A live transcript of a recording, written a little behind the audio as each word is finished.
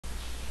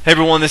Hey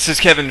everyone, this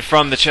is Kevin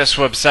from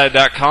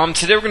thechesswebsite.com.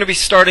 Today we're going to be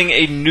starting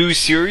a new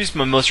series.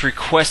 My most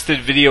requested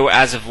video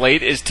as of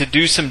late is to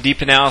do some deep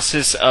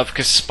analysis of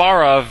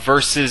Kasparov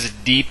versus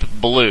Deep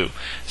Blue.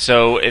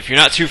 So if you're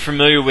not too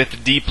familiar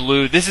with Deep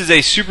Blue, this is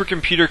a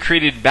supercomputer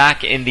created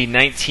back in the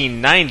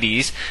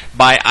 1990s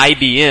by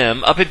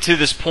IBM. Up until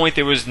this point,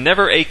 there was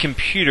never a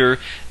computer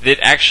that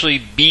actually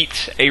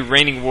beat a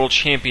reigning world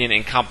champion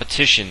in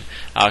competition.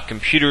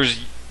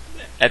 Computers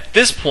at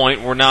this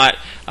point were not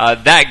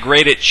that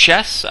great at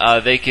chess.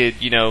 They could,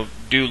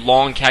 do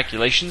long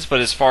calculations, but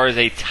as far as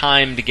a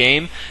timed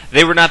game,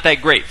 they were not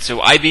that great. So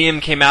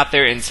IBM came out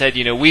there and said,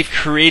 we've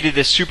created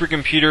a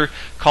supercomputer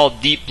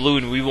called Deep Blue,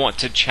 and we want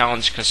to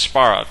challenge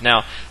Kasparov.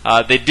 Now,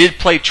 they did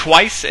play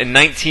twice. In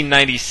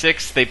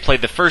 1996, they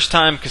played the first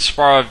time.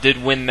 Kasparov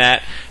did win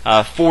that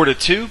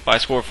 4-2 by a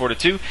score of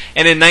 4-2,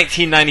 and in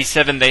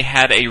 1997 they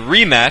had a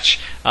rematch,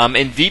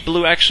 and Deep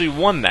Blue actually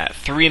won that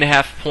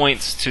 3.5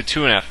 points to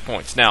 2.5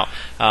 points. Now,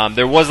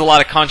 there was a lot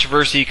of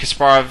controversy.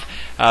 Kasparov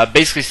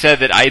basically said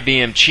that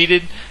IBM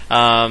cheated,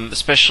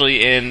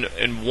 especially in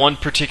one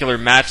particular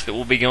match that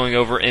we'll be going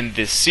over in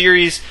this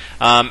series.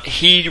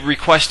 He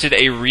requested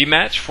a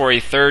rematch for a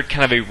third,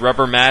 kind of a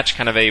rubber match,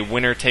 kind of a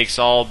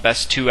winner-takes-all,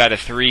 best 2 out of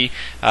 3.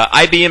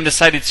 IBM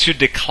decided to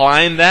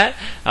decline that,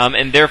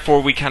 and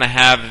therefore we kind of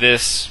have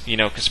this,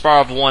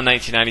 Kasparov won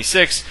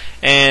 1996,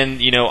 and,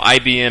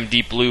 IBM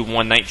Deep Blue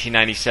won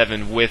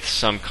 1997 with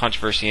some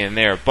controversy in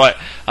there. But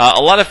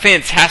a lot of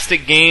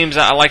fantastic games.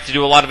 I like to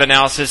do a lot of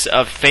analysis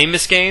of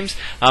famous games.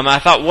 I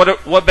thought,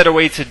 what better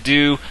way to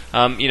do,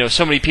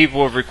 so many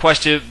people have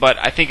requested, but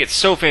I think it's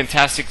so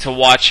fantastic to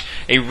watch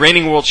a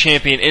reigning world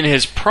champion in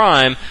his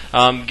prime,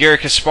 Garry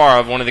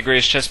Kasparov, one of the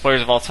greatest chess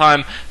players of all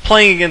time,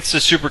 playing against a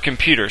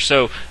supercomputer.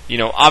 So,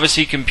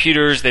 obviously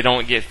computers, they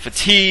don't get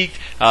fatigued.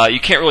 You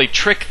can't really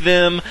trick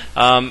them.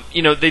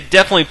 They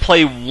definitely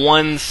play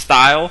one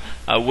style,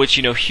 which,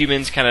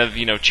 humans kind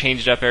of,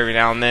 change it up every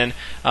now and then.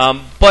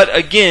 But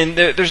again,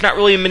 there's not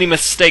really many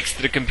mistakes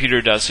that a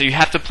computer does. So you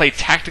have to play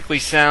tactically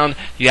sound.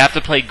 You have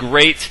to play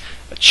great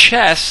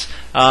chess,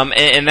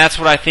 and that's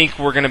what I think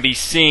we're going to be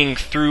seeing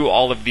through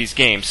all of these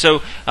games.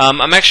 So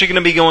I'm actually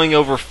going to be going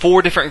over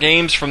 4 different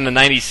games from the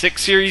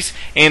 96 series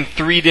and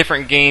 3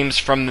 different games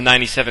from the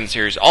 97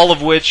 series, all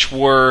of which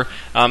were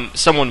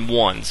someone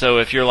won. So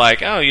if you're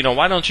like, oh,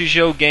 why don't you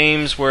show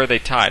games where they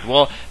tied?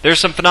 Well, there's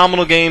some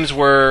phenomenal games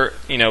where,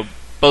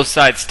 both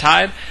sides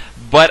tied,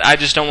 but I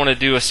just don't want to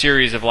do a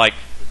series of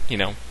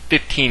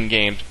 15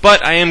 games.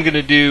 But I am going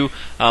to do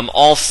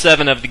all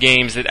 7 of the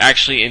games that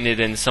actually ended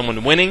in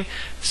someone winning.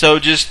 So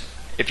just,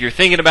 if you're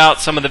thinking about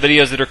some of the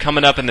videos that are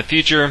coming up in the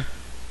future,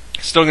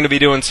 still going to be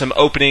doing some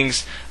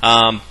openings,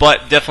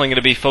 but definitely going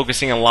to be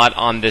focusing a lot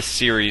on this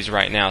series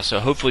right now. So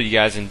hopefully you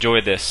guys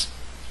enjoyed this.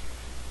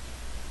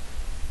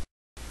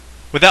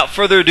 Without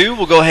further ado,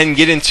 we'll go ahead and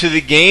get into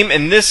the game.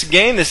 In this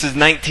game, this is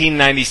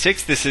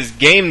 1996. This is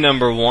game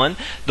number 1.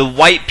 The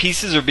white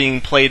pieces are being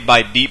played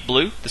by Deep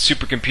Blue, the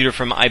supercomputer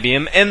from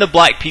IBM, and the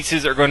black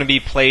pieces are going to be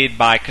played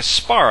by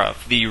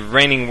Kasparov, the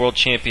reigning world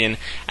champion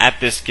at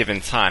this given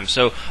time.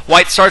 So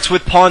white starts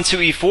with pawn to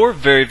e4,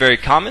 very, very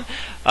common.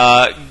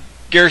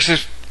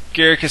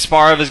 Garry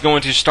Kasparov is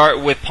going to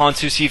start with pawn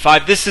to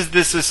c5. This is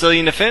the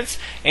Sicilian defense,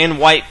 and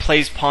white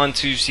plays pawn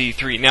to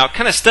c3. Now,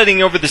 kind of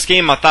studying over this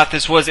game, I thought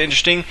this was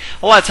interesting.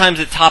 A lot of times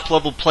at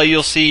top-level play,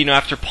 you'll see,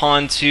 after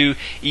pawn to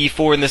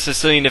e4 in the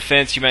Sicilian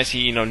defense, you might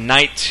see,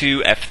 knight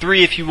to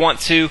f3 if you want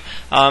to.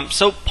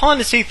 So pawn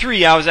to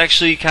c3, I was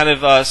actually kind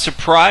of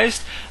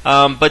surprised,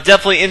 but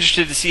definitely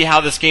interested to see how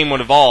this game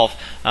would evolve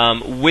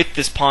with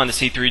this pawn to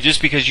c3,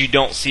 just because you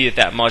don't see it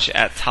that much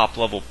at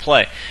top-level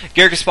play.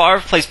 Garry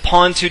Kasparov plays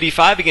pawn to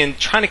d5, again,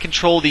 trying to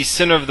control the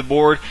center of the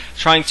board,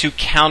 trying to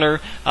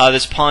counter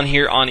this pawn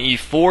here on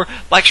e4.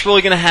 Black's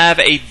really going to have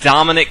a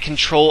dominant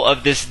control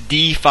of this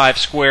d5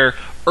 square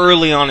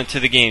early on into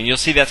the game. You'll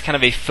see that's kind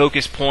of a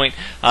focus point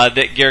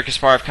that Garry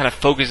Kasparov kind of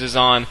focuses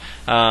on,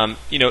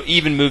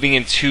 even moving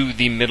into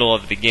the middle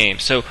of the game.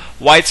 So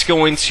white's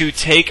going to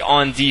take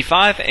on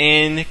d5,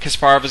 and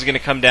Kasparov is going to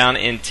come down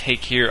and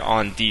take here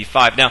on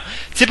d5. Now,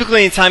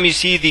 typically anytime you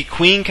see the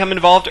queen come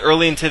involved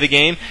early into the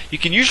game, you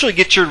can usually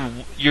get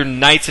your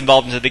knights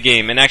involved into the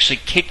game and actually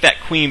kick that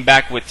queen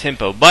back with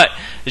tempo. But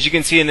as you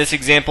can see in this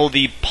example,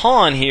 the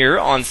pawn here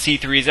on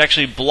c3 is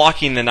actually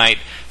blocking the knight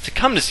to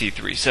come to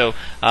c3. So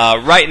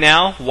right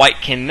now,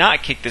 white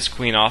cannot kick this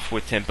queen off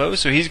with tempo,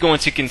 so he's going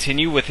to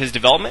continue with his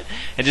development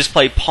and just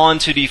play pawn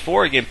to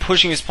d4, again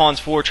pushing his pawns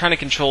forward, trying to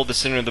control the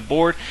center of the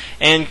board,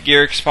 and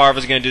Garry Kasparov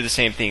is going to do the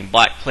same thing.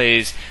 Black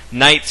plays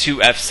knight to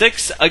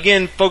f6,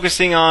 again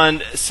focusing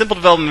on simple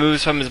development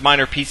moves from his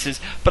minor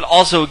pieces, but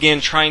also again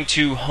trying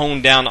to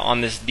hone down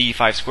on this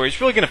d5 square.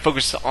 He's really going to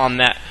focus on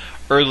that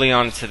early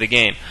on into the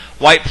game.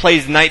 White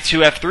plays knight to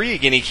f3.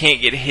 Again, he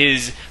can't get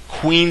his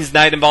queen's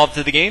knight involved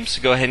into the game,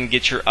 so go ahead and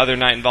get your other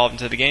knight involved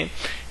into the game.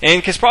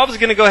 And Kasparov is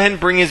going to go ahead and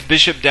bring his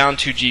bishop down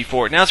to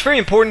g4. Now, it's very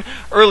important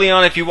early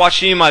on, if you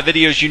watch any of my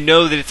videos, you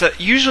know that it's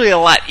usually a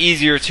lot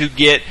easier to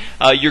get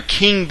your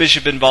king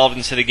bishop involved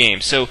into the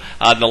game. So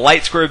the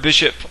light square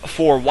bishop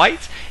for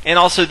white, and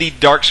also the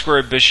dark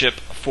square bishop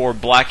for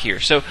black here.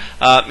 So,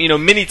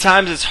 many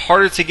times it's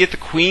harder to get the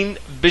queen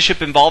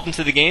bishop involved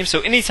into the game. So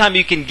anytime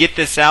you can get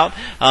this out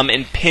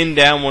and pin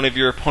down one of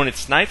your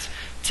opponent's knights,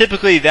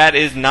 typically that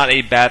is not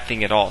a bad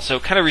thing at all. So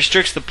it kind of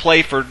restricts the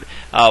play for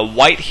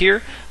white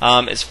here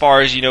as far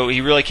as,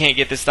 he really can't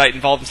get this knight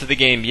involved into the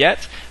game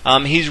yet.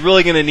 He's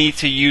really going to need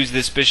to use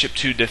this bishop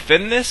to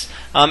defend this,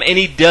 and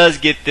he does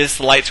get this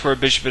light square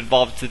bishop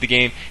involved into the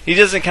game. He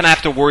doesn't kind of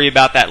have to worry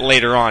about that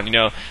later on.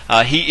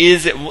 He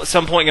is at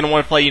some point going to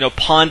want to play,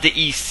 pawn to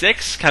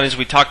e6, kind of as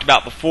we talked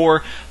about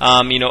before,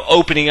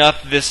 opening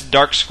up this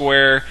dark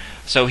square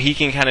so he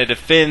can kind of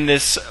defend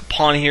this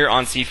pawn here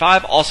on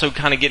c5, also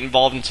kind of get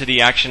involved into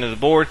the action of the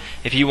board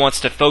if he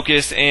wants to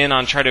focus in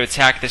on try to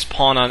attack this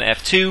pawn on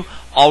f2.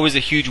 Always a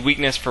huge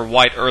weakness for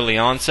white early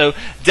on. So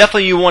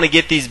definitely you want to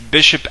get these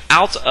bishop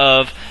out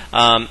of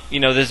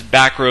this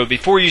back row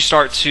before you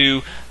start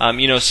to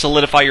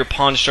solidify your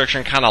pawn structure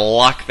and kind of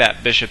lock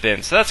that bishop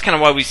in. So that's kind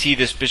of why we see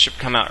this bishop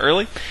come out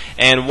early.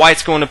 And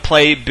white's going to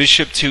play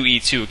bishop to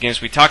e2. Again,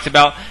 as we talked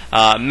about,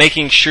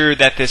 making sure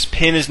that this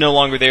pin is no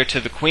longer there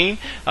to the queen,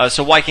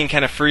 so white can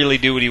kind of freely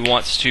do what he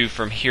wants to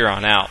from here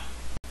on out.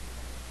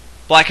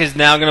 Black is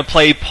now going to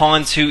play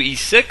pawn to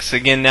e6.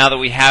 Again, now that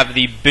we have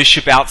the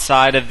bishop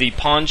outside of the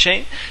pawn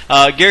chain,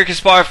 Garry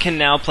Kasparov can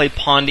now play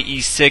pawn to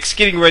e6,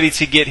 getting ready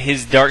to get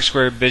his dark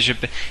square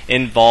bishop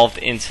involved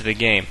into the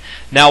game.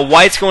 Now,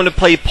 white's going to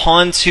play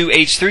pawn to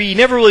h3. You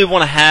never really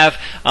want to have,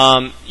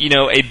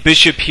 a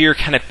bishop here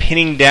kind of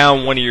pinning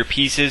down one of your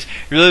pieces.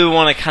 You really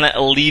want to kind of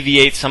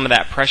alleviate some of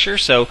that pressure.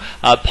 So,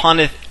 pawn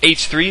to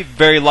h3,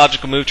 very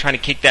logical move, trying to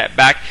kick that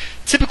back.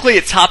 Typically,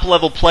 at top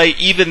level play,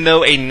 even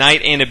though a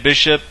knight and a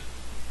bishop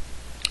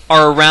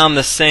are around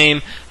the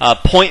same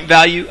point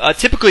value,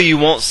 typically you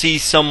won't see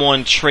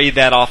someone trade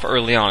that off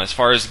early on as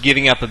far as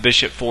giving up a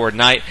bishop for a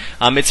knight.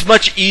 It's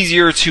much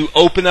easier to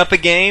open up a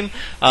game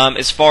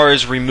as far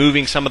as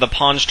removing some of the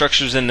pawn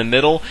structures in the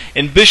middle,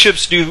 and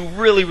bishops do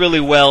really,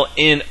 really well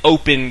in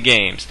open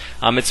games.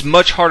 It's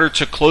much harder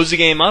to close a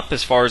game up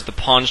as far as the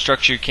pawn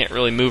structure. You can't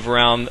really move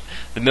around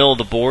the middle of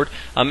the board,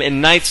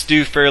 and knights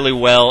do fairly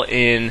well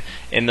in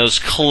those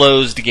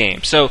closed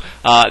games. So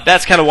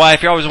that's kind of why,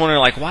 if you're always wondering,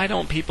 like, why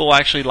don't people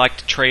actually like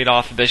to trade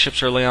off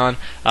bishops early on,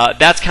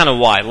 that's kind of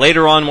why.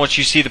 Later on, once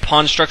you see the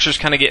pawn structures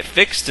kind of get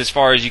fixed as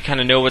far as you kind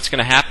of know what's going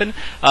to happen,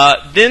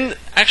 then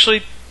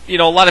actually, a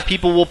lot of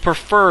people will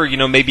prefer,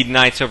 maybe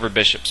knights over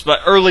bishops.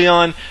 But early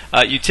on,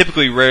 you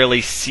typically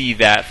rarely see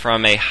that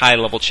from a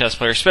high-level chess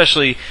player,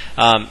 especially,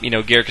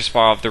 Garry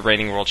Kasparov, the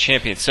reigning world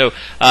champion. So,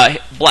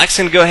 black's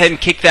going to go ahead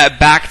and kick that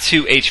back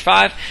to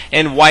h5,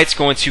 and white's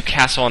going to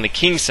castle on the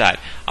king side.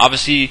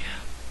 Obviously,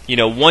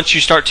 once you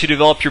start to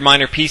develop your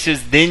minor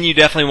pieces, then you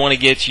definitely want to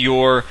get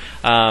your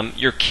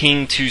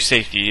king to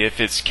safety. If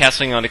it's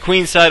castling on the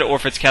queen side, or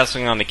if it's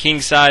castling on the king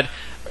side,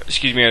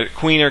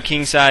 queen or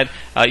king side,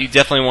 you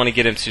definitely want to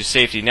get into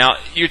safety. Now,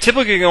 you're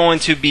typically going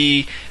to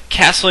be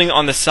castling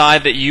on the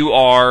side that you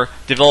are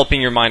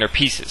developing your minor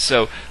pieces.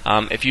 So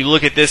if you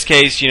look at this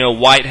case,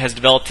 white has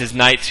developed his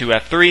knight to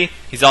f3.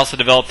 He's also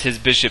developed his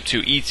bishop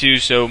to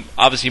e2, so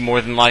obviously more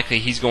than likely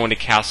he's going to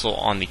castle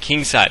on the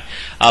king side.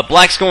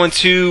 Black's going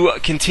to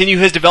continue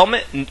his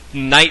development,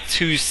 knight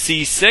to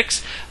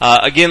c6.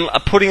 Again,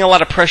 putting a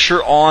lot of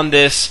pressure on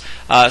this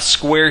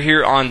square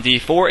here on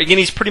d4. Again,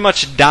 he's pretty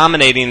much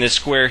dominating this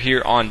square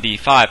here on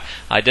d5.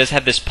 He does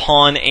have this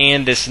pawn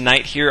and this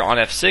knight here on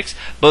f6,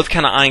 both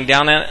kind of eyeing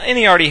down at it, and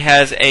he already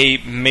has a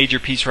major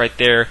piece right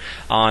there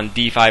on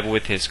d5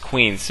 with his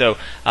queen. So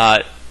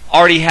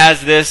already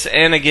has this,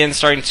 and again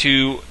starting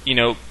to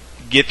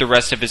get the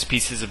rest of his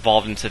pieces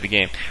involved into the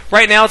game.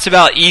 Right now it's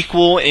about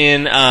equal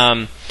in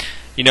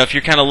if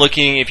you're kind of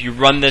looking, if you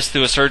run this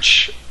through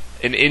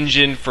an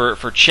engine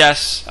for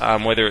chess,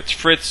 whether it's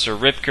Fritz or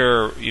Ripke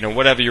or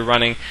whatever you're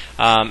running.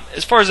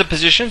 As far as the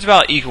position, it's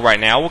about equal right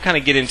now. We'll kind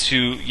of get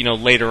into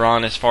later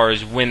on as far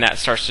as when that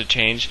starts to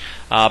change.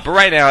 But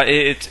right now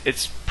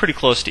it's pretty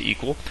close to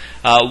equal.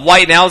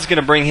 White now is going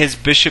to bring his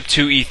bishop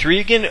to e3.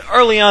 Again,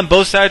 early on,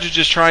 both sides are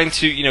just trying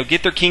to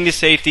get their king to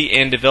safety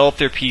and develop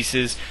their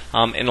pieces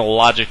in a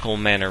logical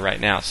manner right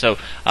now. So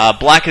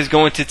black is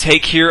going to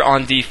take here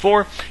on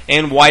d4,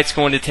 and white's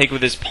going to take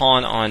with his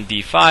pawn on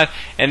d5,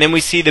 and then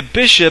we see the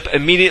bishop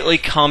immediately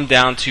come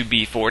down to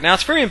b4. Now,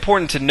 it's very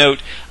important to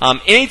note,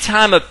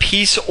 anytime a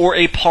piece or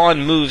a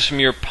pawn moves from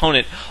your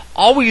opponent,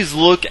 always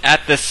look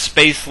at the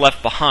space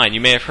left behind.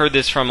 You may have heard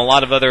this from a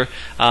lot of other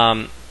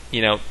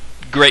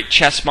great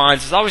chess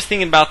minds, is always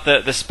thinking about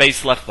the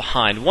space left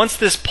behind. Once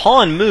this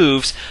pawn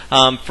moves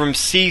from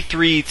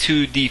c3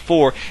 to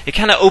d4, it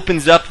kind of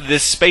opens up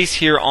this space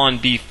here on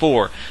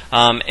b4.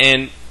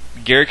 And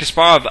Garry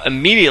Kasparov,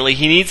 immediately,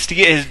 he needs to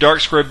get his dark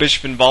square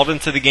bishop involved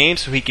into the game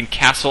so he can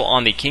castle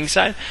on the king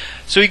side.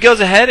 So he goes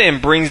ahead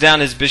and brings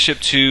down his bishop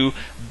to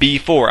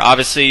b4.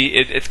 Obviously,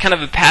 it's kind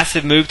of a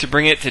passive move to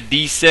bring it to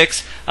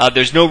d6.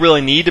 There's no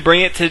really need to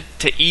bring it to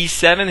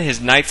e7.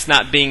 His knight's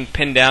not being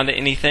pinned down to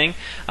anything.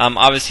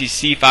 Obviously,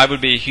 c5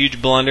 would be a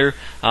huge blunder.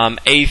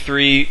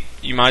 A3,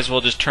 you might as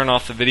well just turn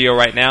off the video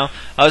right now.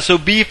 So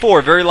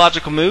b4, very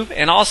logical move,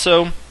 and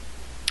also,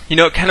 you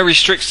know, it kind of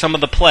restricts some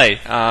of the play.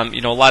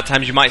 You know, a lot of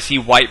times you might see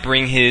white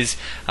bring his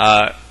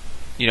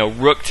you know,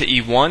 rook to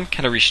e1,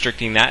 kind of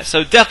restricting that.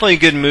 So definitely a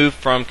good move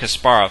from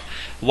Kasparov.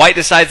 White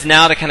decides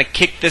now to kind of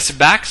kick this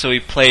back, so he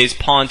plays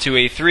pawn to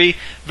a3,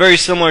 very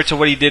similar to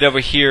what he did over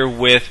here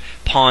with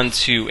pawn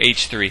to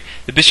h3.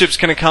 The bishop's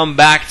going to come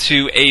back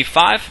to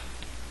a5,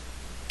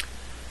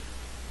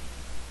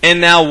 and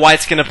now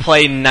white's going to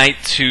play knight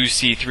to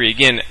c3.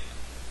 Again,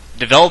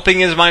 developing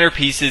his minor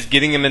pieces,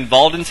 getting him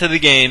involved into the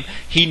game.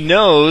 He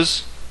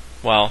knows,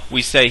 well,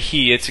 we say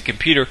he, it's a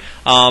computer,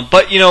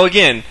 but you know,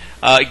 again,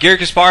 Garry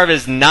Kasparov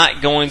is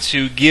not going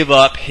to give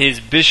up his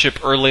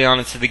bishop early on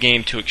into the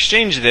game to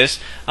exchange this.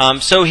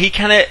 So he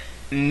kind of,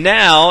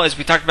 now, as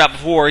we talked about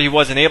before, he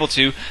wasn't able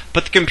to,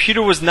 but the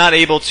computer was not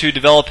able to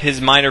develop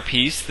his minor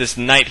piece, this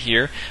knight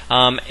here,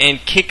 and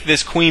kick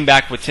this queen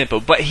back with tempo.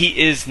 But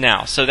he is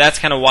now. So that's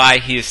kind of why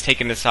he is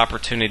taking this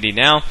opportunity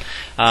now.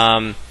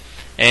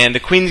 And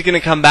the queen's going to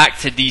come back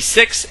to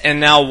d6,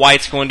 and now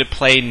white's going to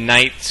play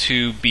knight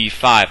to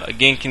b5.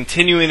 Again,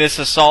 continuing this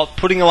assault,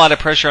 putting a lot of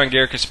pressure on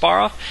Garry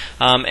Kasparov,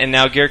 and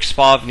now Garry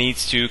Kasparov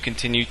needs to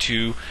continue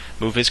to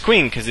move his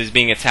queen because it's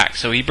being attacked.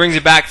 So he brings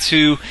it back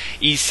to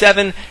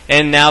e7,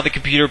 and now the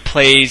computer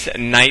plays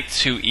knight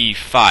to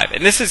e5.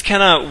 And this is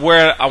kind of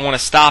where I want to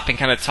stop and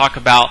kind of talk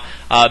about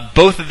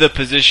both of the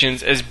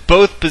positions, as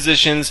both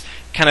positions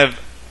kind of,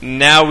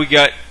 now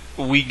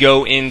we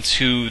go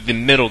into the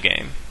middle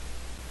game.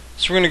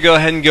 So we're going to go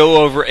ahead and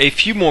go over a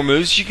few more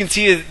moves. You can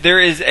see there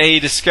is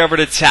a discovered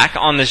attack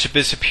on this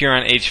bishop here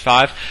on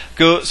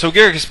h5. So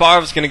Garry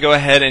Kasparov is going to go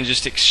ahead and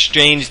just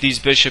exchange these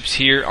bishops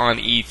here on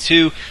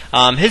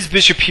e2. His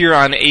bishop here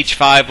on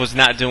h5 was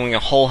not doing a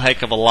whole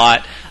heck of a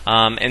lot.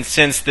 And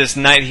since this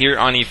knight here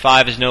on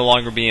e5 is no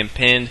longer being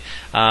pinned,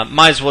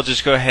 might as well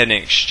just go ahead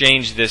and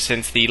exchange this,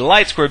 since the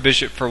light square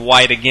bishop for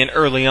white, again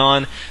early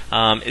on,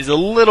 is a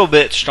little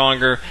bit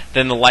stronger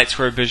than the light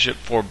square bishop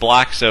for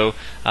black, so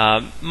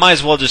might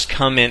as well just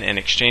come in and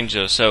exchange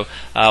those. So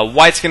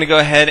white's going to go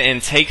ahead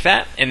and take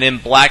that, and then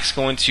black's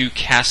going to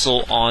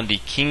castle on the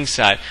king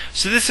side.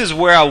 So this is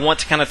where I want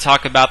to kind of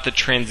talk about the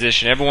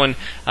transition. Everyone,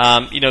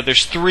 you know,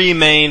 there's three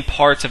main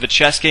parts of a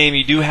chess game.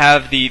 You do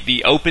have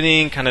the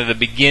opening, kind of the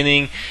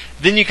beginning,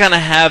 then you kind of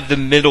have the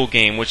middle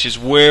game, which is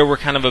where we're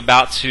kind of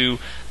about to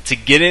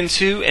get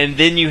into, and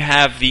then you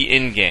have the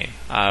end game,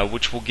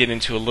 which we'll get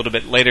into a little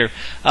bit later.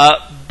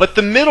 But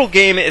the middle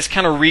game is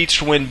kind of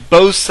reached when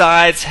both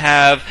sides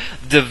have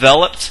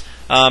developed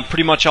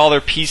pretty much all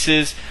their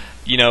pieces.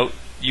 You know,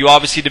 you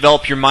obviously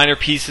develop your minor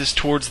pieces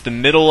towards the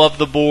middle of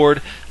the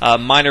board.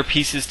 Minor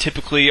pieces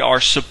typically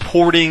are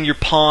supporting your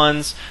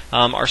pawns,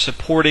 are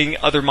supporting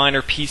other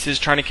minor pieces,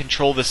 trying to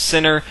control the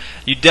center.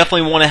 You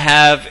definitely want to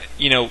have,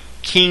 you know,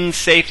 king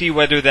safety,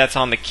 whether that's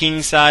on the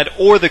king side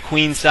or the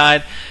queen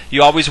side.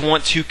 You always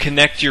want to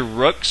connect your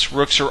rooks.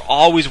 Rooks are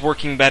always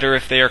working better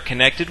if they are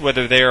connected,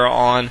 whether they are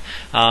on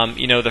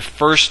you know, the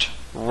first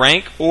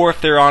rank or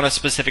if they're on a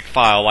specific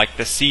file, like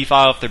the C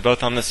file. If they're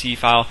both on the C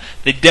file,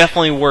 they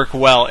definitely work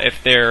well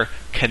if they're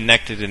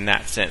connected in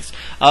that sense.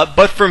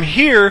 But from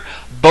here,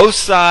 both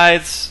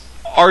sides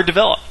are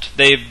developed.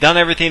 They've done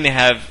everything. They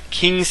have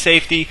king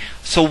safety.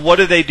 So what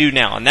do they do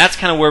now? And that's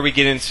kind of where we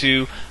get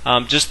into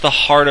just the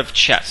heart of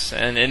chess.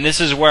 And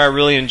this is where I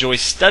really enjoy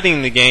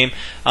studying the game,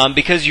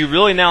 because you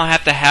really now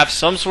have to have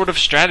some sort of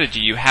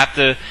strategy. You have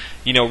to,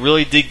 you know,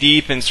 really dig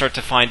deep and start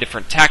to find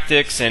different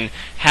tactics and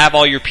have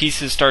all your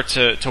pieces start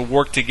to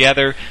work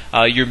together.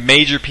 Your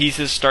major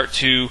pieces start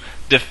to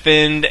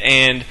defend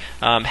and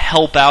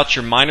help out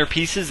your minor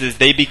pieces as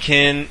they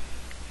begin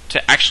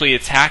to actually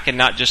attack and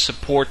not just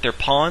support their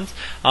pawns.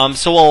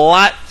 So a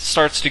lot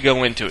starts to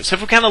go into it. So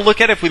if we kind of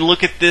look at it, if we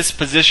look at this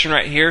position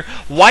right here,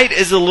 white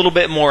is a little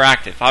bit more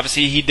active.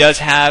 Obviously he does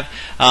have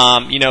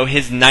you know,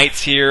 his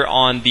knights here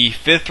on the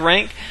 5th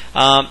rank.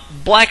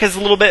 Black is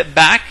a little bit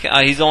back.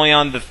 He's only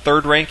on the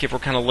 3rd rank if we're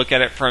kind of look at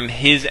it from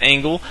his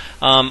angle.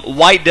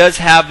 White does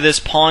have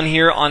this pawn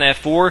here on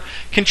f4,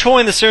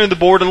 controlling the center of the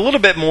board a little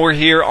bit more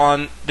here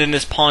than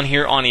this pawn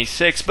here on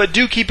e6. But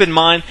do keep in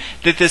mind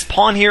that this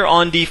pawn here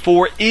on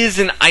d4 is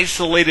an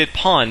isolated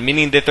pawn,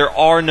 meaning that there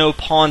are no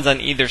pawns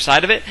on either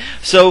side of it.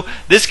 So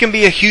this can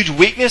be a huge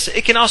weakness.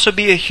 It can also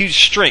be a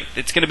huge strength.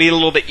 It's going to be a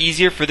little bit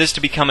easier for this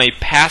to become a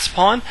pass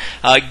pawn,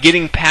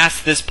 getting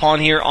past this pawn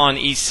here on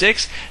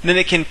e6, and then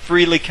it can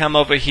freely come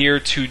over here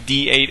to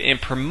d8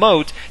 and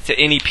promote to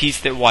any piece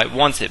that white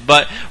wants it.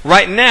 But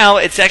right now,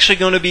 it's actually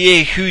going to be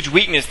a huge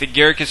weakness that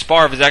Garry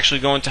Kasparov is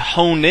actually going to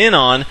hone in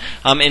on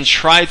and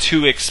try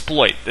to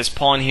exploit, this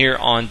pawn here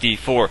on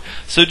d4.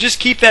 So just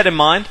keep that in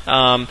mind.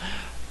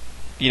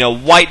 You know,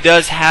 white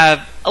does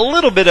have a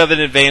little bit of an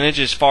advantage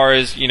as far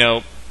as, you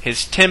know,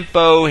 his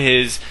tempo,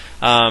 his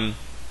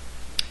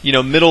you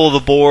know, middle of the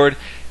board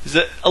is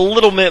a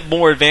little bit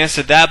more advanced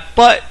at that,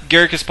 but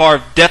Garry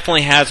Kasparov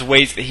definitely has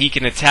ways that he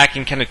can attack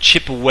and kind of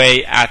chip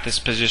away at this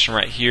position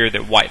right here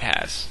that white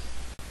has.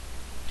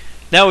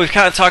 Now we've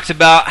kind of talked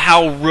about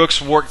how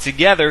rooks work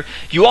together.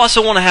 You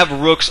also want to have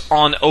rooks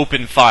on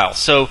open files.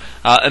 So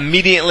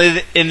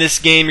immediately in this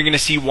game, you're going to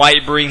see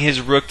white bring his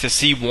rook to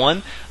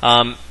c1.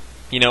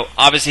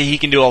 Obviously he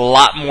can do a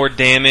lot more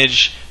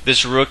damage,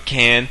 this rook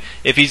can,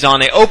 if he's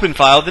on an open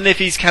file than if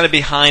he's kind of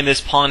behind this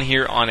pawn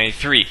here on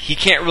a3. He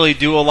can't really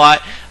do a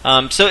lot.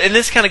 And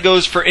this kind of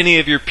goes for any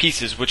of your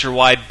pieces, which are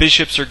why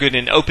bishops are good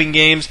in open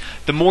games.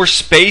 The more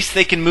space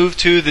they can move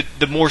to,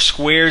 the more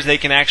squares they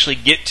can actually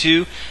get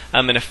to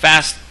in a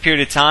fast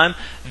period of time,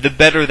 the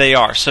better they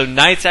are. So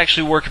knights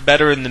actually work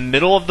better in the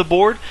middle of the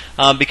board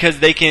because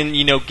they can,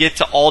 get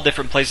to all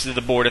different places of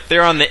the board. If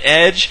they're on the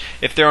edge,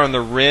 if they're on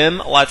the rim,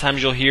 a lot of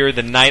times you'll hear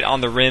the knight on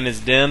the rim is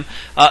dim.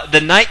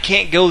 The knight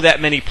can't go that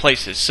many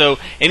places. So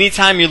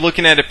anytime you're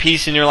looking at a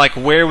piece and you're like,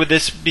 where would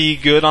this be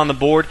good on the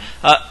board?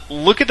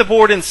 Look at the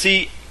board and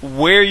see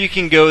where you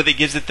can go that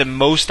gives it the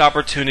most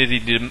opportunity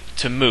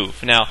to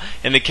move. Now,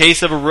 in the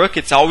case of a rook,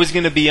 it's always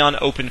going to be on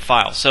open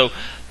file. So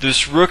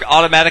this rook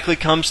automatically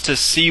comes to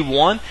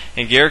c1,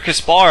 and Garry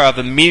Kasparov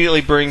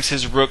immediately brings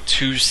his rook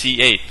to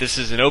c8. This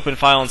is an open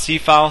file and c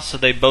file, so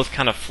they both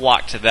kind of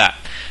flock to that.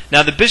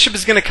 Now the bishop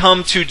is going to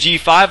come to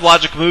g5.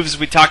 Logical moves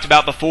we talked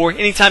about before.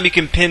 Anytime you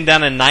can pin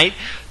down a knight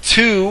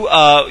to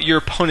your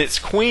opponent's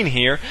queen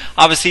here,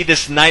 obviously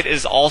this knight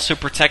is also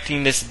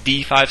protecting this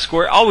d5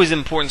 square. Always an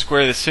important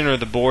square, the center of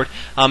the board.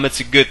 It's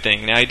a good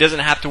thing. Now he doesn't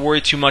have to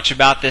worry too much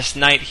about this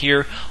knight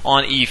here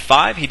on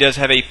e5. He does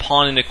have a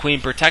pawn and a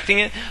queen protecting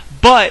it,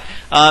 but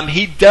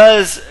he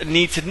does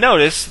need to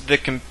notice, the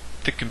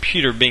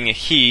computer being a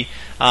he,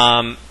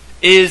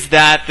 is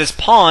that this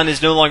pawn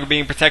is no longer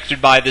being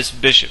protected by this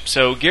bishop.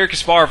 So Garry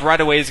Kasparov right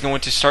away is going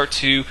to start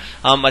to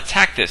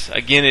attack this.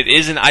 Again, it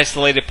is an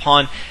isolated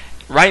pawn.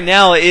 Right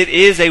now, it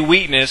is a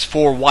weakness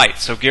for white.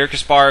 So Garry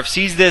Kasparov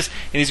sees this,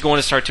 and he's going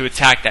to start to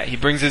attack that. He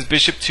brings his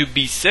bishop to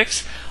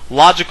b6.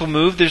 Logical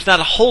move. There's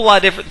not a whole lot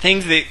of different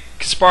things that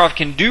Kasparov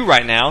can do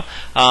right now.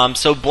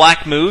 So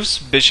black moves,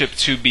 bishop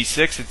to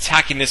b6,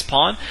 attacking this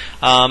pawn.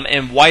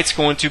 And white's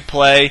going to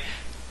play,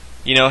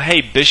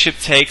 hey, bishop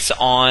takes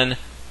on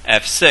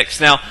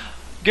f6. Now,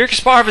 Garry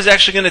Kasparov is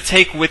actually going to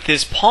take with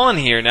his pawn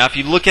here. Now, if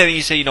you look at it,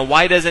 you say,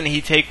 why doesn't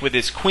he take with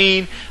his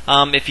queen?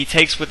 If he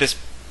takes with his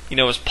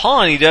his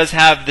pawn, he does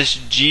have this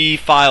G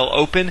file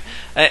open,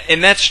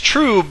 and that's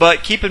true,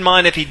 but keep in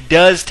mind if he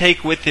does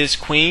take with his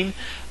queen,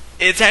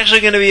 it's actually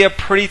going to be a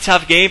pretty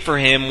tough game for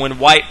him when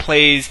white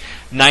plays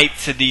knight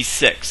to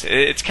d6.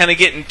 It's kind of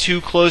getting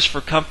too close for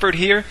comfort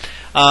here,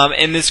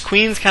 and this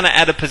queen's kind of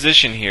out of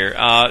position here.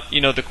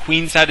 The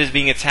queen side is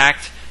being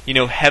attacked,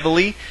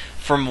 heavily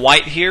from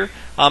white here,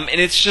 and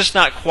it's just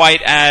not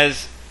quite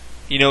as,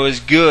 as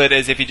good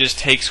as if he just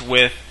takes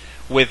with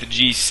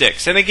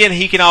g6. And again,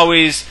 he can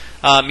always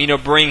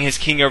bring his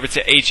king over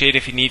to h8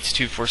 if he needs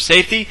to for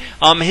safety.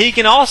 He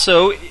can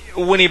also,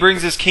 when he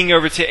brings his king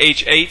over to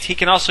h8, he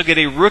can also get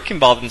a rook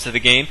involved into the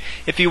game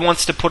if he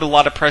wants to put a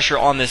lot of pressure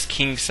on this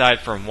king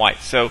side from white.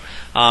 So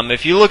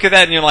if you look at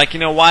that and you're like,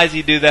 why does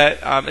he do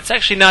that? It's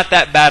actually not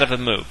that bad of a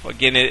move.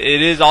 Again,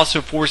 it is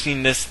also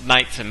forcing this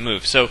knight to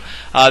move. So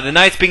the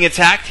knight's being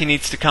attacked. He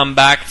needs to come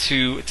back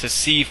to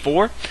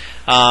c4.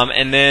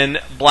 And then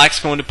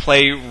black's going to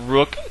play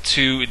rook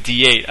to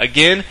d8.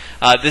 Again,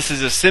 this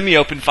is a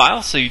semi-open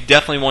file, so you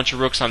definitely want your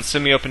rooks on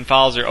semi-open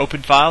files or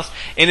open files.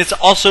 And it's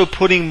also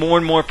putting more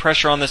and more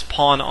pressure on this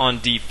pawn on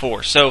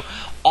d4. So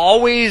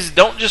always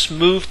don't just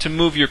move to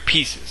move your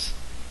pieces.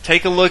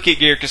 Take a look at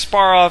Garry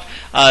Kasparov,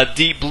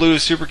 Deep Blue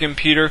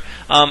supercomputer.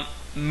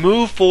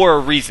 Move for a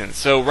reason.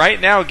 So right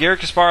now, Garry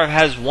Kasparov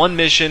has one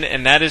mission,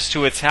 and that is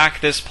to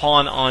attack this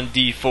pawn on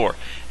d4.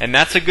 And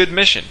that's a good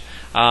mission.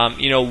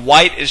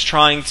 White is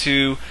trying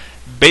to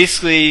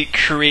basically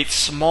create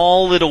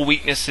small little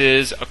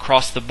weaknesses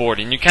across the board,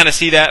 and you kind of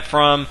see that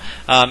from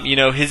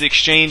his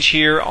exchange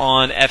here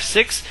on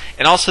f6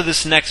 and also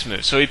this next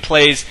move. So he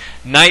plays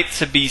knight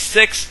to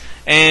b6,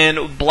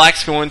 and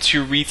black's going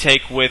to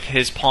retake with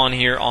his pawn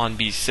here on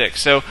b6.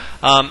 So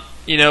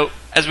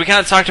as we kind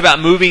of talked about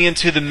moving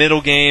into the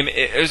middle game,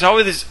 there's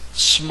always these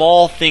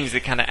small things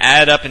that kind of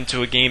add up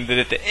into a game that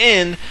at the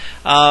end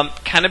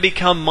kind of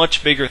become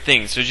much bigger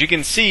things. So as you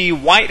can see,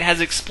 white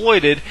has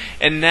exploited,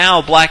 and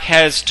now black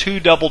has two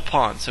doubled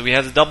pawns. So he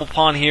has a double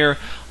pawn here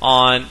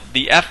on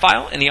the F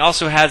file, and he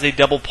also has a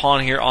double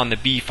pawn here on the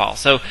B file.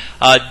 So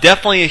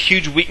definitely a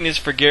huge weakness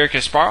for Garry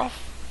Kasparov.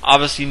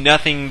 Obviously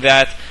nothing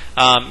that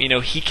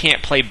he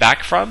can't play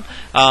back from.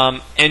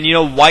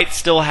 And white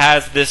still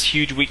has this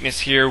huge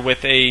weakness here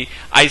with a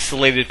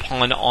isolated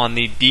pawn on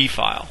the D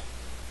file.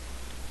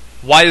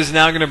 White is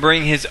now going to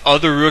bring his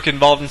other rook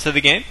involved into the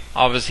game.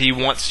 Obviously he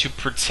wants to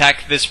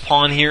protect this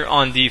pawn here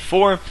on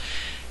d4.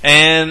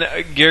 And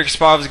Garry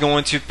Kasparov is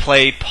going to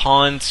play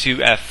pawn to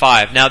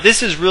f5. Now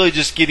this is really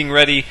just getting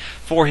ready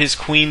for his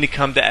queen to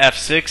come to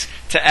f6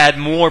 to add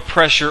more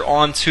pressure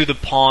onto the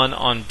pawn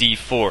on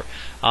d4.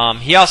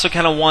 He also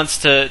kind of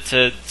wants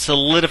to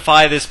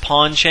solidify this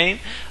pawn chain.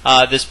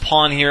 This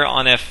pawn here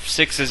on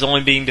f6 is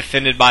only being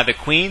defended by the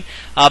queen,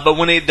 but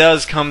when it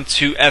does come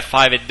to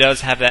f5, it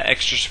does have that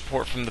extra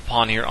support from the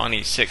pawn here on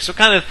e6. So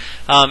kind of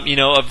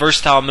a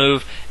versatile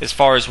move as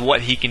far as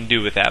what he can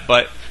do with that.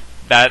 But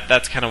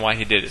that's kind of why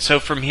he did it. So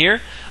from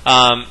here,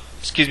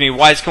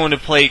 White's going to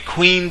play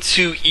queen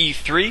to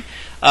e3.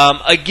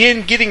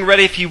 Again, getting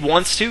ready if he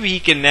wants to. He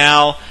can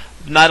now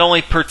not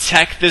only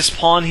protect this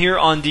pawn here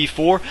on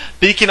d4,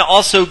 but he can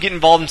also get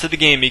involved into the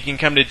game. He can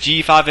come to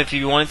g5 if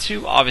he wanted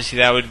to. Obviously,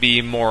 that would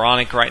be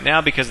moronic right now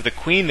because of the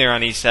queen there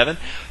on e7.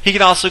 He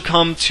can also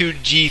come to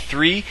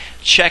g3,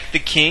 check the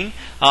king.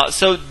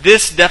 So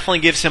this definitely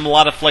gives him a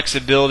lot of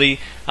flexibility,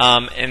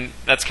 and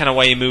that's kind of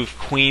why you move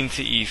queen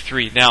to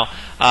e3. Now,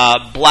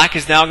 Black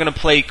is now going to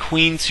play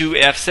queen to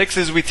f6,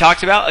 as we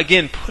talked about.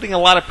 Again, putting a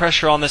lot of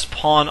pressure on this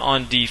pawn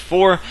on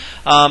d4.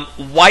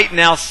 White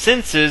now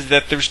senses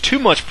that there's too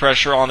much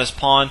pressure on this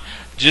pawn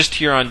just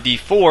here on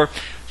d4.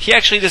 He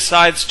actually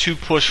decides to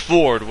push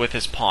forward with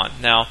his pawn.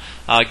 Now,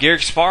 Garry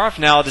Kasparov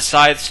now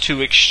decides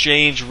to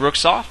exchange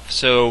rooks off.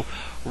 So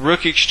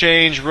rook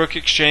exchange,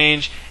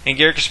 and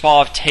Garry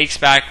Kasparov takes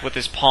back with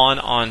his pawn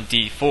on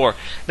d4.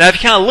 Now, if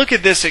you kind of look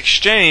at this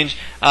exchange,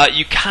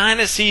 you kind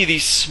of see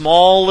these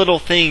small little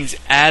things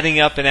adding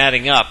up.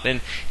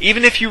 And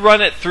even if you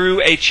run it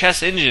through a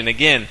chess engine,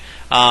 again,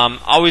 I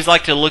always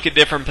like to look at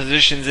different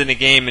positions in the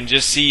game and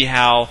just see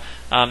how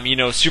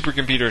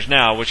supercomputers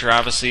now, which are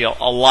obviously a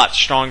lot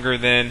stronger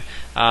than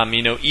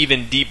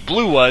even Deep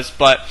Blue was,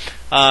 but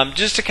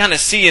just to kind of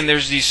see, and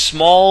there's these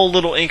small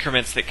little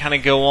increments that kind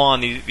of go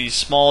on, these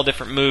small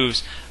different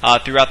moves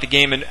throughout the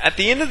game, and at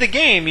the end of the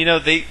game,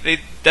 they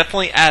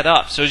definitely add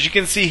up. So as you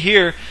can see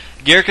here,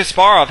 Garry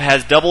Kasparov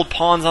has doubled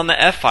pawns on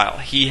the f file.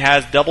 He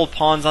has doubled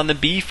pawns on the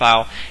b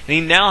file, and he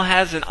now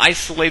has an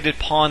isolated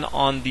pawn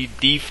on the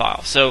d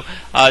file. So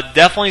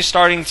definitely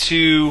starting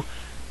to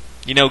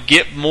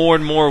get more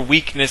and more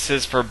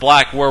weaknesses for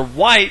Black, where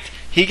White,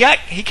 he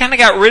kind of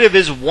got rid of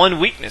his one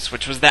weakness,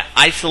 which was that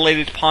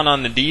isolated pawn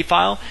on the d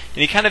file,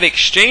 and he kind of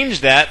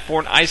exchanged that for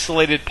an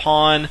isolated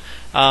pawn,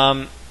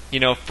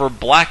 for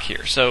Black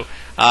here. So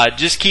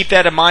just keep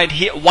that in mind.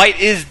 White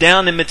is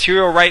down in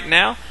material right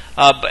now,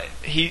 but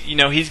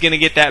he's going to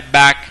get that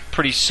back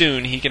pretty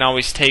soon. He can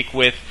always take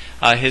with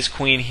his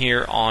queen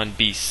here on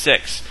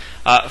b6.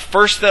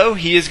 First, though,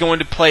 he is going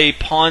to play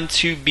pawn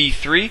to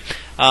b3.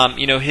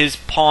 His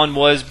pawn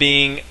was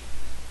being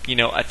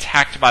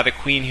attacked by the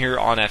queen here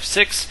on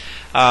f6.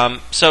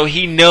 So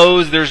he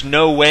knows there's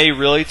no way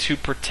really to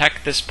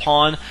protect this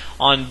pawn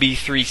on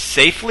b3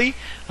 safely.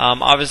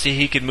 Obviously,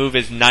 he could move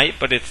his knight,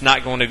 but it's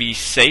not going to be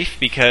safe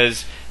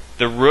because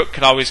the rook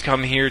could always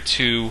come here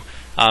to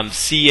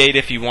c8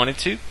 if he wanted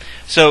to.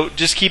 So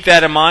just keep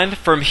that in mind.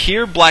 From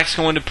here, Black's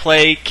going to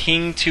play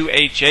king to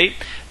h8.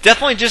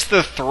 Definitely just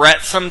the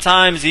threat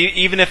sometimes,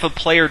 even if a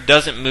player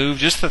doesn't move,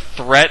 just the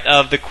threat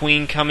of the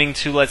queen coming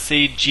to, let's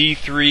say,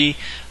 g3,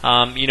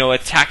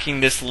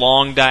 attacking this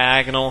long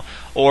diagonal,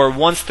 or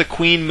once the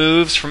queen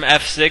moves from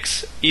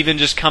f6, even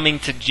just coming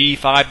to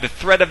g5, the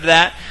threat of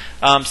that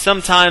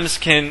sometimes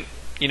can,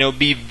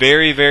 be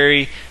very,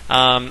 very,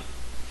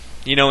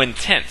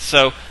 intense.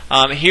 So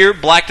here,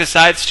 Black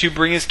decides to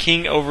bring his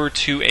king over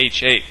to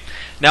h8.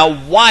 Now,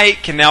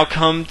 White can now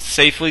come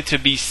safely to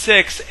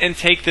b6 and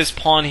take this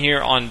pawn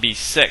here on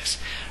b6.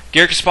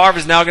 Garry Kasparov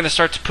is now going to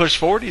start to push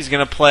forward. He's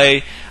going to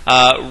play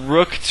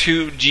rook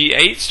to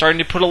g8, starting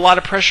to put a lot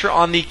of pressure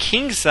on the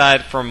king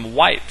side from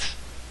White.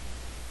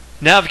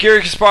 Now, if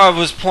Garry Kasparov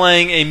was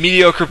playing a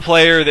mediocre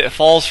player that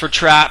falls for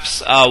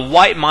traps,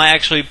 White might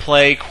actually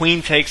play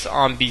queen takes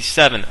on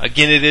b7.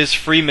 Again, it is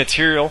free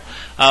material.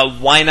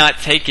 Why not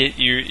take it?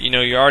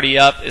 You're already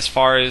up as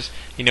far as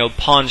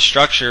pawn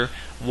structure.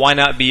 Why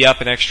not be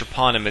up an extra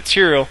pawn in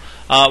material?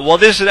 Well,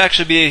 this would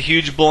actually be a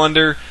huge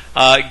blunder.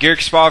 Garry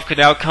Kasparov could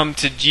now come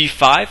to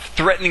g5,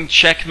 threatening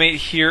checkmate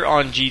here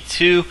on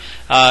g2.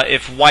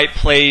 If White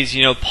plays,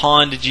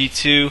 pawn to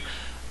g2,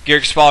 Garry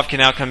Kasparov can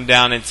now come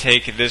down and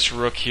take this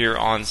rook here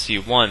on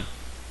c1.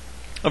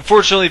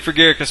 Unfortunately for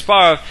Garry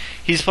Kasparov,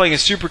 he's playing a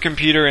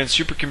supercomputer, and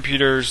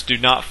supercomputers do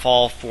not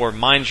fall for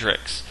mind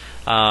tricks.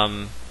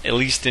 At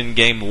least in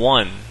game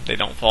 1, they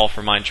don't fall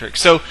for mind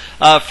tricks. So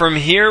from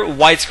here,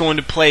 White's going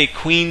to play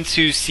queen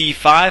to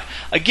c5.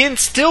 Again,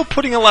 still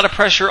putting a lot of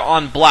pressure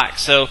on Black.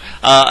 So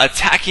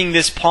attacking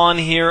this pawn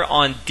here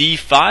on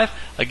d5.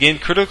 Again,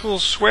 critical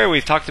square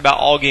we've talked about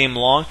all game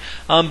long.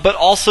 But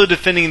also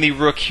defending the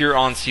rook here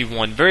on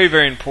c1. Very,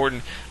 very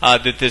important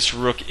that this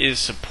rook is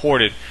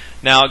supported.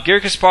 Now,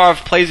 Garry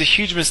Kasparov plays a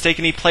huge mistake,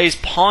 and he plays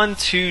pawn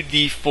to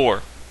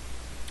d4.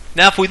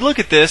 Now, if we look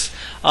at this,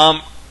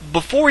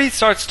 before he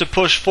starts to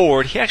push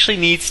forward, he actually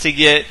needs to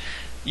get,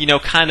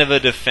 kind of a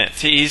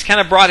defense. He's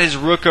kind of brought his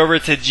rook over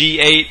to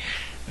g8.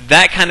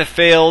 That kind of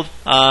failed.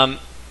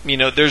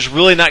 There's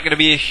really not going to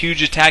be a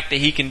huge attack that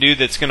he can do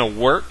that's going to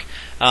work.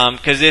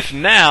 Because if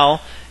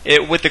now,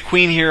 with the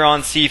queen here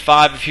on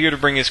c5, if he were to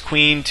bring his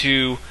queen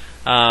to,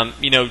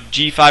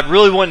 g5,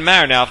 really wouldn't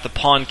matter now if the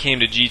pawn came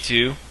to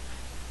g2,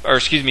 or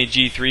excuse me,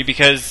 g3,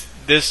 because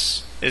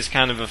this is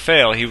kind of a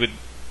fail. He would,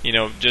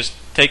 just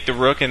take the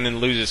rook and then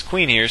lose his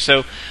queen here.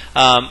 So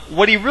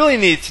what he really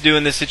needs to do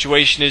in this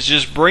situation is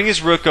just bring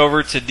his rook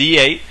over to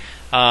d8.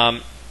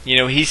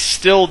 He's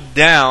still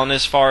down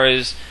as far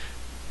as,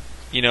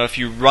 if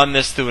you run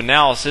this through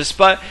analysis,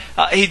 but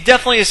he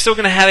definitely is still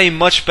going to have a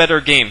much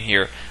better game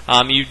here.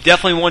 You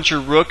definitely want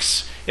your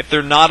rooks, if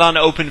they're not on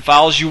open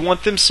files, you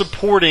want them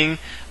supporting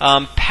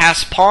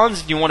past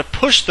pawns. You want to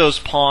push those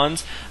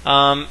pawns,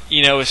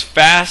 as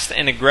fast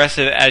and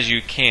aggressive as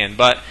you can.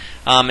 But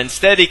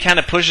instead, he kind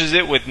of pushes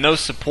it with no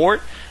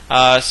support.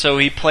 So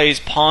he plays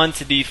pawn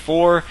to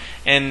d4,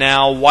 and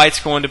now white's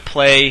going to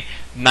play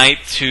knight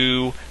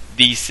to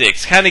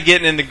d6, kind of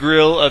getting in the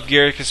grill of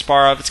Garry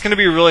Kasparov. It's going to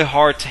be really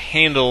hard to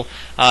handle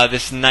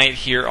this knight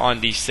here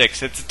on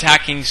d6. It's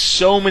attacking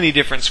so many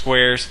different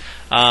squares.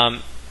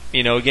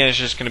 Again, it's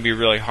just going to be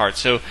really hard.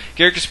 So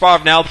Garry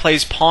Kasparov now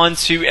plays pawn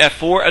to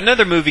f4.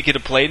 Another move he could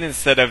have played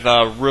instead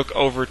of rook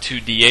over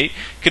to d8.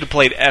 Could have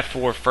played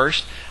f4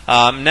 first.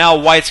 Now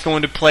white's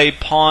going to play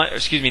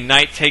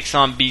knight takes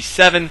on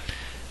b7.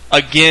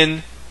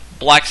 Again,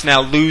 black's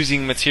now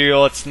losing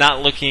material. It's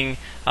not looking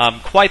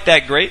quite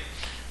that great.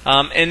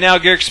 And now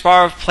Garry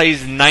Kasparov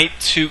plays knight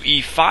to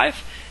e5,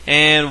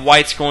 and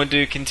white's going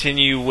to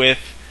continue with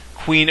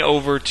queen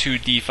over to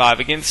d5.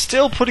 Again,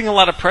 still putting a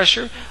lot of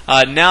pressure.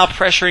 Now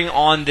pressuring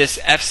on this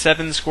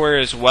f7 square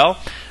as well.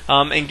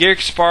 And Garry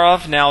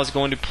Kasparov now is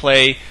going to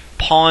play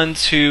pawn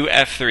to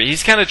f3.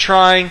 He's kind of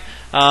trying.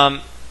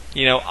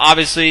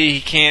 Obviously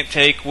he can't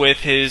take with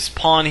his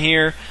pawn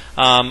here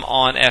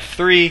on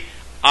f3.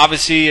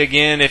 Obviously,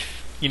 again, if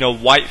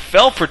white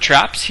fell for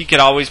traps, he could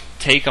always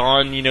take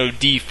on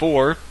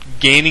d4,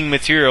 gaining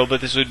material,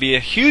 but this would be a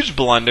huge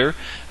blunder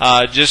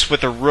just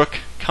with a rook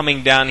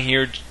coming down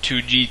here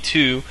to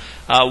g2.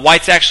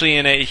 White's actually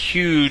in a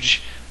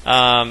huge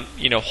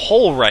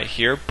hole right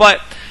here,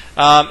 but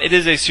it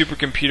is a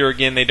supercomputer.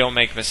 Again, they don't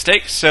make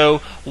mistakes. So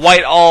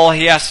white, all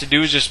he has to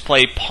do is just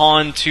play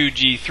pawn to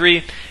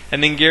g3,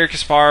 and then Garry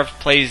Kasparov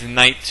plays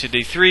knight to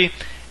d3,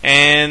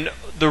 and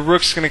the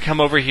rook's going to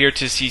come over here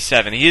to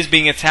c7. He is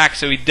being attacked,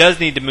 so he does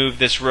need to move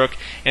this rook,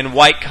 and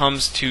white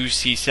comes to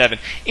c7.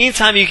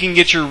 Anytime you can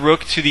get your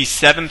rook to the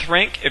 7th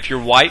rank, if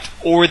you're white,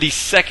 or the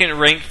 2nd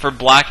rank for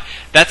black,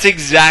 that's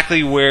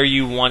exactly where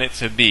you want it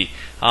to be.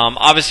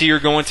 Obviously, you're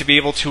going to be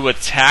able to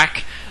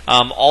attack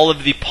all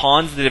of the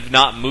pawns that have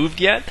not moved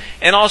yet,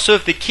 and also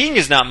if the king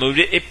has not moved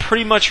it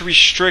pretty much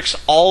restricts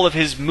all of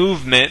his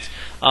movement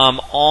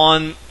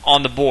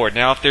on the board.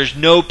 Now, if there's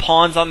no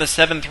pawns on the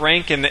 7th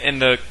rank and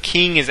the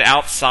king is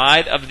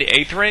outside of the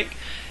 8th rank,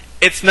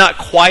 it's not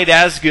quite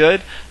as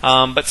good,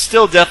 but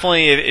still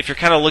definitely, if you're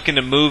kind of looking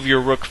to move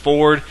your rook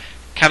forward,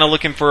 kind of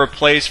looking for a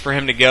place for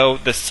him to go,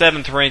 the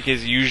 7th rank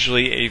is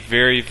usually a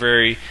very,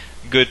 very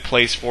good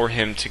place for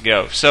him to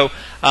go. So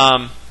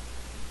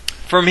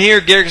from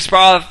here, Garry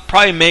Kasparov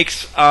probably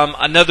makes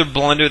another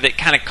blunder that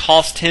kind of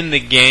cost him the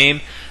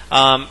game.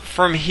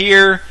 From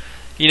here,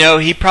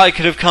 he probably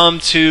could have come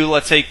to,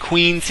 let's say,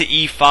 queen to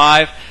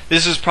e5.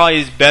 This is probably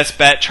his best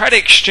bet. Try to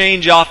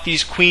exchange off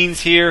these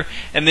queens here,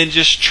 and then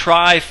just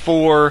try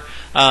for,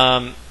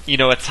 a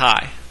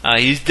tie.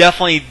 He's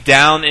definitely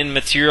down in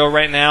material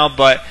right now,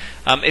 but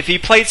if he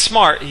played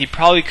smart, he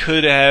probably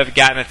could have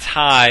gotten a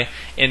tie,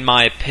 in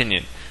my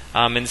opinion.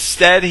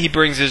 Instead, he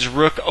brings his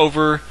rook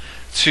over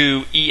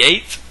to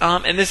e8,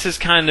 and this is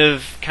kind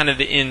of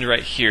the end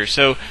right here.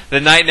 So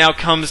the knight now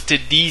comes to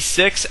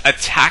d6,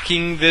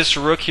 attacking this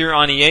rook here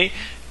on e8.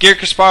 Garry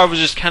Kasparov was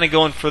just kind of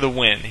going for the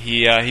win.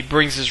 He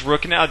brings his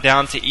rook now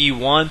down to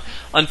e1.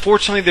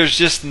 Unfortunately, there's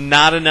just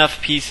not enough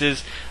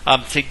pieces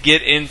to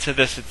get into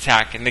this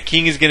attack, and the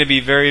king is going to be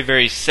very,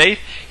 very safe.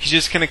 He's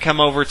just going to come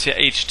over to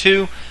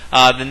h2.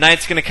 The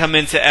knight's going to come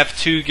into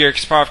f2. Garry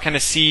Kasparov kind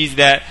of sees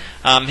that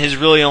his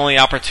really only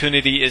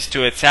opportunity is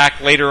to attack.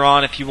 Later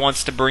on, if he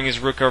wants to bring his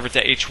rook over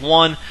to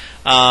h1,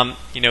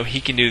 he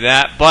can do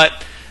that.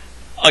 But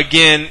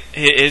again,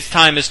 his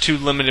time is too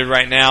limited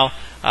right now.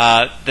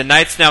 The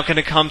knight's now going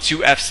to come to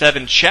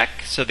f7 check,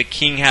 so the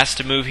king has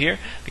to move here.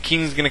 The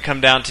king's going to come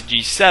down to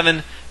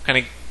g7, kind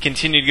of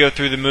continue to go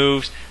through the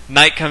moves.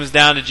 Knight comes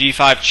down to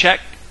g5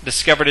 check,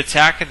 discovered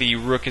attack. The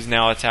rook is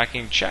now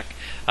attacking check.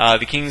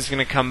 The king's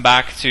going to come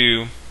back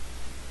to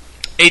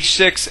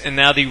h6, and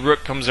now the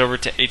rook comes over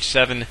to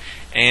h7.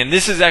 And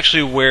this is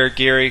actually where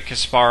Garry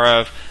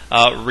Kasparov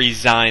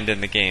resigned in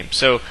the game.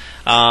 So,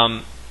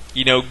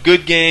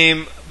 good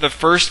game. The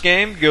first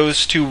game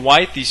goes to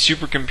white, the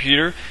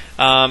supercomputer.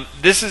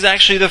 This is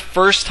actually the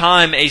first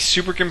time a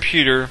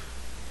supercomputer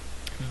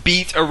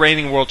beat a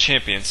reigning world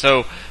champion.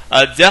 So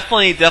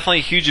definitely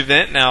a huge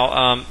event.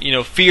 Now,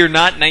 fear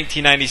not,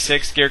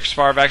 1996, Garry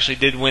Kasparov actually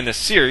did win the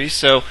series.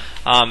 So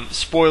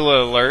spoiler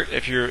alert,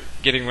 if you're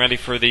getting ready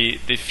for the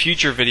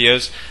future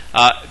videos,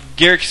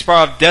 Garry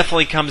Kasparov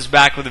definitely comes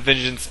back with a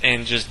vengeance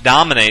and just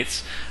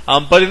dominates.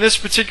 But in this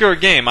particular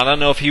game, I don't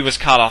know if he was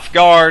caught off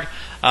guard,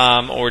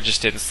 or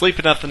just didn't sleep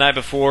enough the night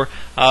before.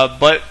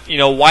 But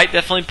white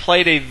definitely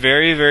played a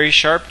very, very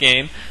sharp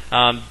game.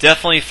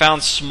 Definitely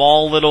found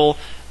small little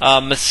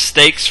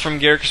mistakes from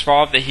Garry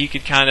Kasparov that he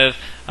could kind of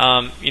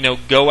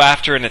go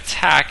after and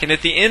attack. And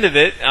at the end of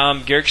it,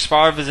 Garry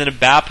Kasparov is in a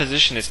bad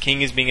position. His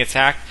king is being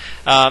attacked.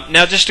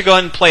 Now, just to go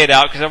ahead and play it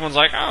out, because everyone's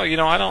like, oh,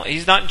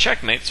 he's not in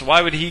checkmate, so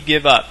why would he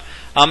give up?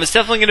 It's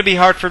definitely going to be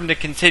hard for him to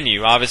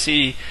continue.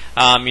 Obviously,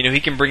 he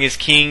can bring his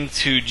king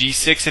to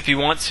g6 if he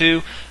wants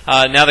to.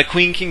 Now the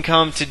queen can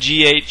come to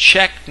g8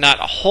 check. Not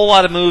a whole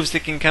lot of moves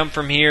that can come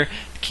from here.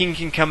 The king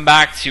can come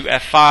back to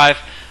f5.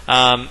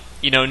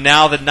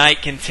 Now the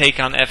knight can take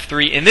on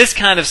f3, and this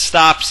kind of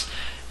stops.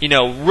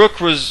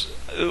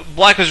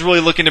 Black was really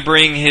looking to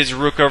bring his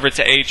rook over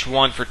to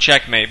h1 for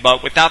checkmate,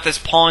 but without this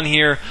pawn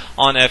here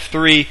on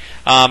f3,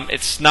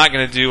 it's not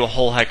going to do a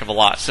whole heck of a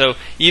lot. So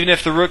even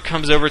if the rook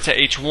comes over to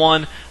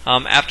h1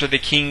 after the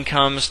king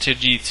comes to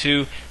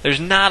g2,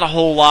 there's not a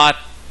whole lot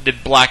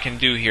that Black can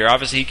do here.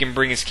 Obviously, he can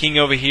bring his king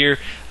over here,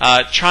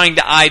 trying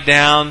to eye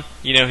down,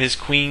 his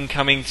queen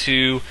coming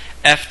to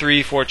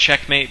f3 for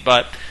checkmate,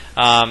 but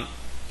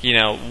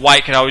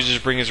White could always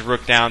just bring his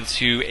rook down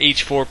to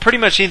h4. Pretty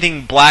much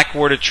anything Black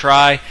were to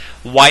try,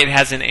 White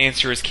has an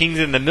answer. His king's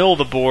in the middle of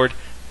the board.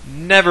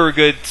 Never a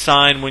good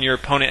sign when your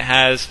opponent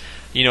has,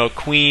 a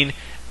queen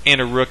and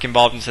a rook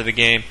involved into the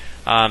game.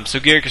 So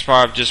Garry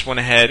Kasparov just went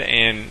ahead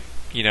and,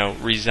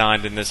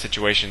 resigned in this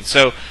situation.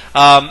 So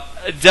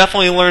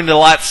definitely learned a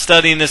lot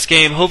studying this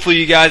game. Hopefully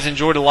you guys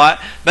enjoyed a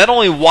lot. Not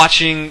only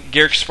watching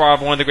Garry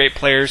Kasparov, one of the great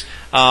players,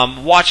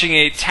 watching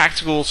a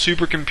tactical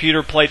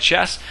supercomputer play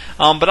chess,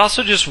 but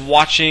also just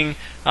watching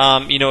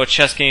a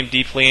chess game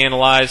deeply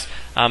analyzed.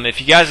 If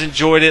you guys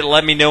enjoyed it,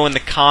 let me know in the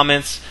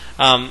comments.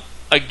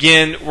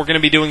 Again, we're going to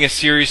be doing a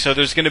series, so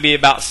there's going to be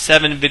about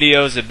 7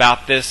 videos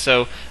about this.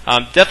 So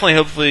definitely,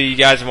 hopefully you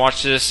guys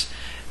watch this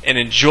and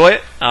enjoy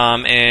it,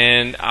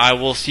 and I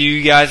will see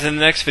you guys in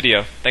the next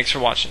video. Thanks for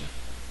watching.